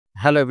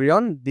Hello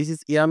everyone, this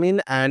is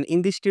Yamin, and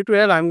in this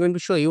tutorial I'm going to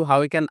show you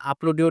how you can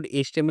upload your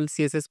HTML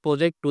CSS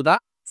project to the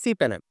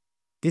cPanel.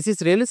 This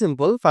is really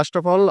simple. First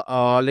of all,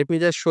 let me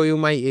just show you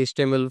my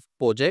HTML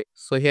project.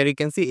 So here you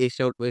can see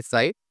HTML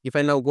website. If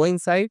I now go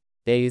inside,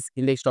 there is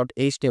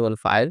index.html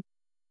file,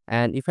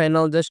 and if I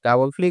now just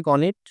double click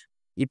on it,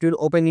 it will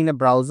open in a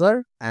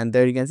browser, and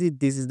there you can see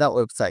this is the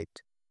website.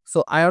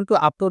 So I want to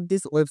upload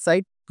this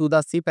website to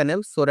the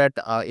cPanel so that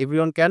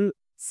everyone can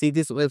see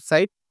this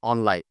website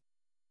online.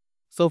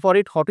 So for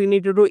it, what we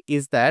need to do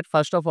is that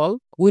first of all,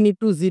 we need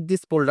to zip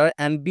this folder,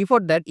 and before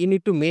that, you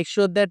need to make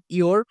sure that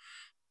your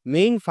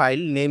main file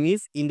name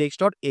is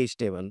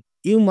index.html.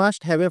 You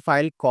must have a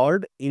file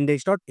called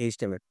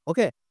index.html.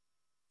 Okay.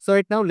 So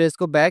right now, let's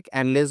go back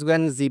and let's go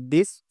and zip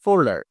this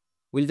folder.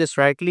 We'll just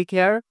right click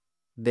here,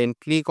 then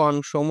click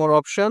on show more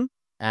option,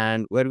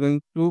 and we're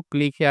going to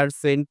click here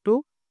send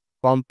to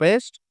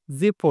compressed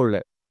zip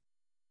folder.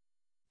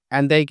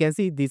 And there you can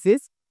see this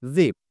is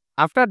zip.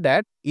 After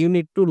that, you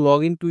need to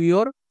log into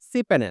your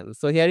cPanel.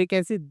 So here you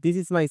can see this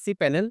is my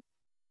cPanel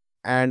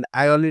and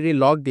I already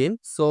logged in.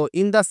 So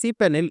in the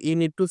cPanel, you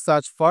need to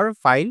search for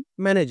file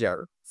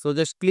manager. So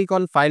just click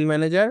on file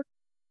manager.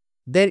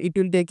 Then it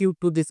will take you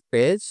to this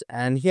page,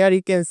 and here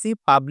you can see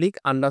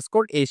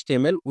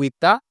public_HTML with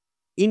the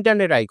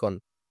internet icon.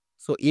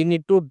 So you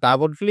need to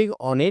double click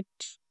on it,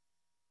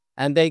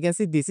 and there you can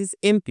see this is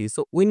empty.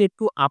 So we need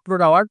to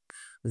upload our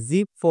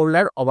zip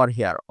folder over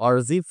here or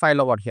zip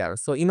file over here.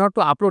 So in order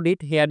to upload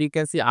it, here you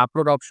can see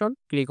upload option,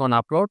 click on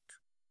upload,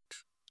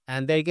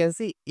 and there you can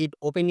see it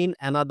open in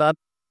another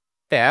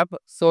tab.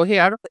 So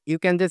here you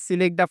can just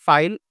select the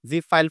file,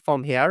 zip file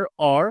from here,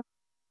 or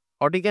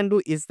what we can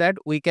do is that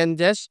we can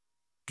just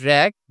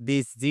drag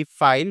this zip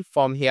file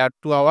from here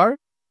to our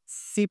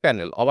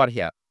cPanel over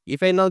here.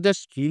 If I now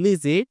just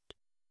release it,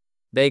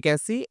 there you can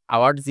see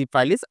our zip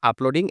file is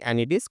uploading and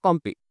it is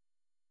complete.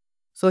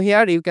 So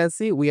here you can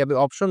see we have the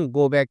option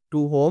go back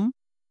to home.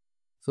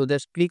 So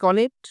just click on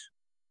it,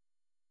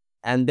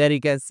 and there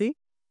you can see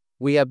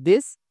we have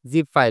this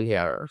zip file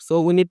here.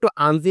 So we need to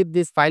unzip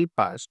this file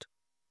first.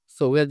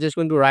 So we are just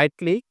going to right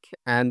click,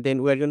 and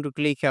then we are going to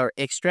click here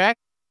extract,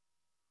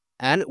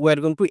 and we are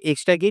going to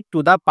extract it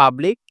to the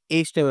public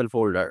HTML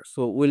folder.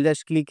 So we'll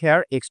just click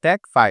here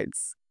extract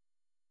files,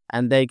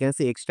 and there you can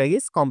see extract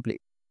is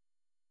complete.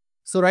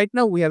 So right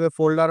now we have a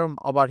folder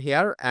over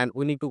here, and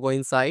we need to go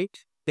inside.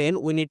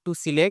 Then we need to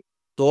select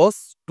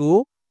those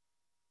two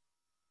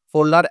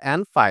folder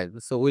and file.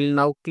 So we'll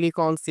now click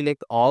on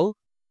select all,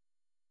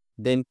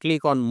 then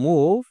click on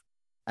move,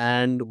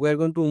 and we're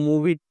going to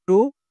move it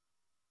to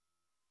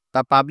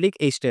the public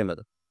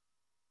HTML.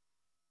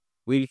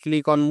 We'll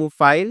click on move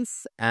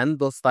files, and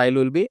those files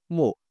will be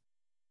moved.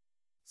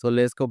 So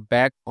let's go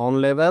back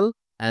on level,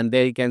 and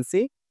there you can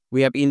see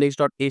we have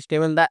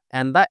index.html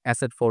and the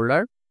asset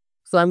folder.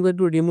 So I'm going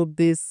to remove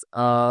this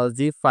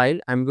zip file.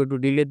 I'm going to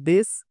delete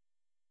this,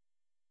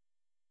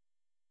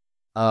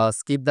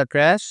 skip the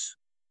trash,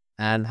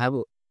 and I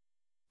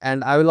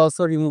will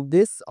also remove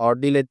this or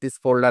delete this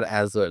folder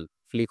as well.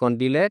 Click on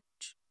delete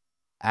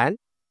and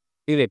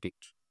delete it.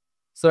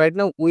 So right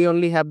now we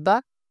only have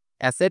the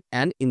asset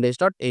and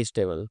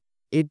index.html.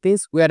 It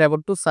means we are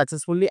able to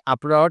successfully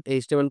upload our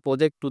HTML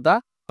project to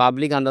the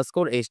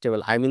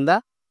public_HTML. I mean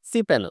the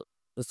cPanel.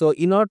 So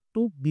in order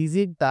to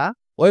visit the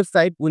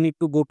website, we need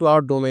to go to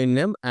our domain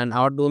name, and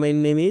our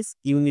domain name is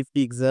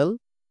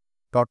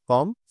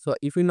unipixel.com. So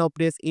if we now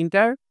press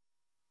enter,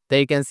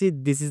 there you can see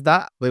this is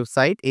the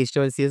website,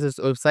 HTML CSS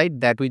website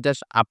that we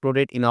just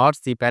uploaded in our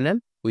cPanel,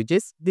 which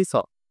is this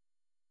one.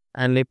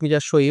 And let me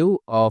just show you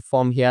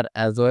from here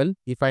as well.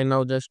 If I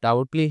now just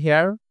double click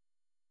here,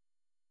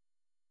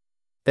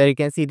 there you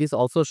can see it is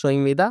also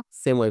showing me the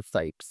same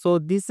website. So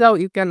this is how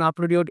you can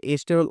upload your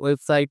HTML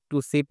website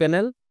to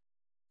cPanel.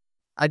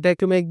 I try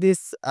to make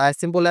this as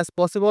simple as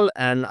possible,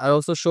 and I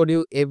also showed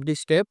you every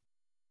step.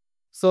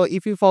 So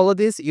if you follow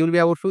this, you'll be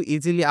able to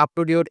easily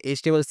upload your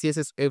HTML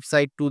CSS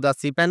website to the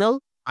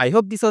cPanel. I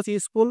hope this was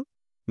useful.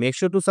 Make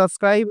sure to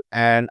subscribe,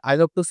 and I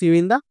hope to see you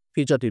in the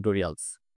future tutorials.